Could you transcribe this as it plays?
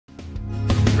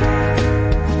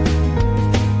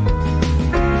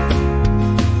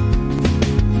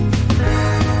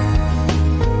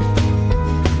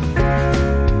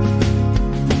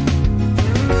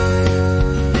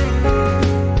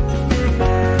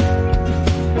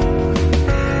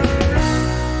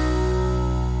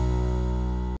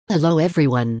Hello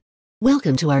everyone.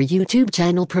 Welcome to our YouTube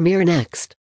channel Premiere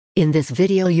Next. In this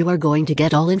video you are going to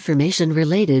get all information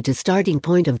related to starting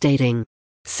point of dating.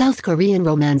 South Korean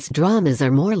romance dramas are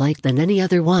more liked than any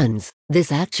other ones.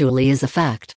 This actually is a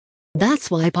fact. That's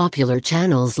why popular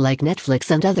channels like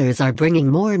Netflix and others are bringing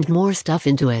more and more stuff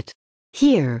into it.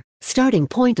 Here, Starting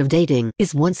Point of Dating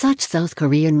is one such South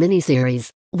Korean miniseries,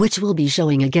 which will be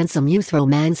showing again some youth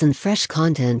romance and fresh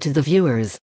content to the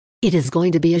viewers. It is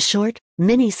going to be a short,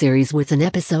 mini-series with an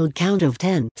episode count of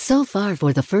 10 so far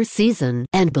for the first season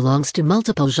and belongs to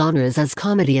multiple genres as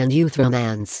comedy and youth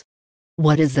romance.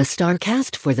 What is the star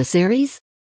cast for the series?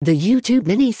 The YouTube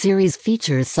mini-series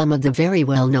features some of the very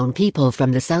well-known people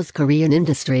from the South Korean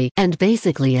industry and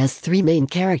basically has three main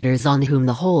characters on whom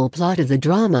the whole plot of the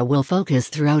drama will focus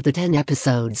throughout the 10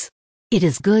 episodes. It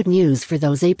is good news for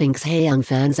those Apink Seo-young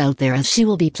fans out there as she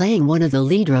will be playing one of the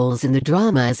lead roles in the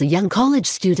drama as a young college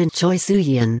student Choi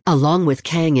Soo-yeon, along with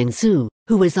Kang In-soo,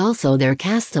 who is also their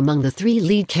cast among the three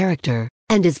lead character,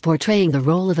 and is portraying the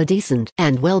role of a decent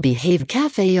and well-behaved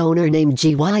cafe owner named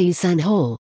Ji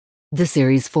San-ho. The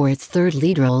series for its third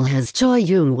lead role has Choi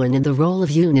Young-won in the role of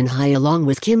Yoon In-hae along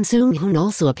with Kim Seung-hoon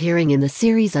also appearing in the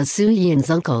series as Soo-yeon's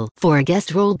uncle for a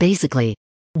guest role basically.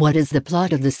 What is the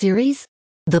plot of the series?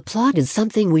 The plot is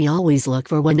something we always look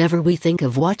for whenever we think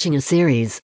of watching a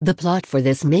series. The plot for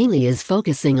this mainly is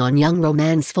focusing on young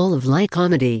romance full of light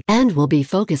comedy and will be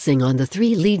focusing on the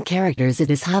three lead characters it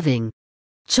is having.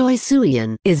 Choi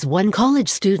Soo-yeon is one college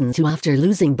student who after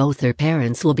losing both their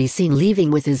parents will be seen leaving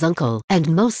with his uncle and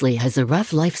mostly has a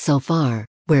rough life so far,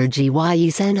 where Ji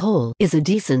San-ho is a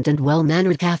decent and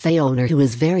well-mannered cafe owner who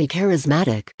is very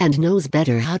charismatic and knows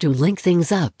better how to link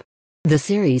things up. The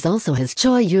series also has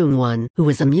Choi Young-won, who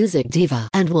is a music diva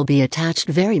and will be attached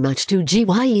very much to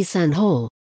Ji San-ho.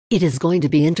 It is going to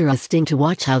be interesting to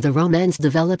watch how the romance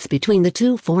develops between the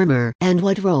two former and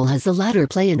what role has the latter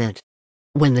play in it.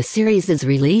 When the series is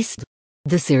released?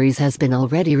 The series has been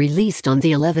already released on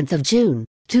the 11th of June,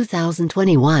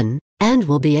 2021, and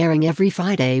will be airing every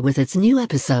Friday with its new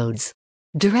episodes.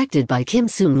 Directed by Kim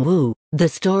Seung-woo, the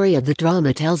story of the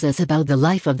drama tells us about the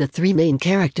life of the three main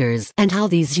characters and how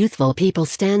these youthful people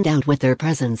stand out with their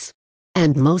presence.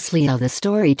 And mostly how the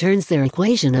story turns their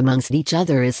equation amongst each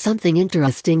other is something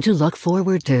interesting to look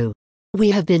forward to.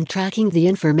 We have been tracking the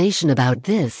information about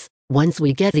this. Once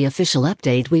we get the official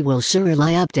update we will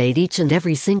surely update each and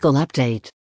every single update.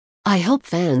 I hope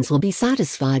fans will be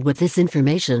satisfied with this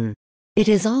information. It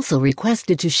is also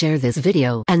requested to share this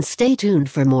video and stay tuned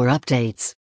for more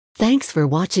updates. Thanks for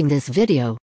watching this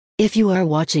video. If you are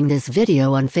watching this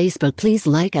video on Facebook please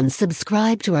like and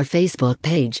subscribe to our Facebook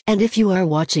page, and if you are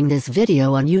watching this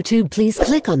video on YouTube please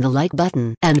click on the like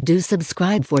button and do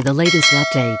subscribe for the latest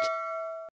update.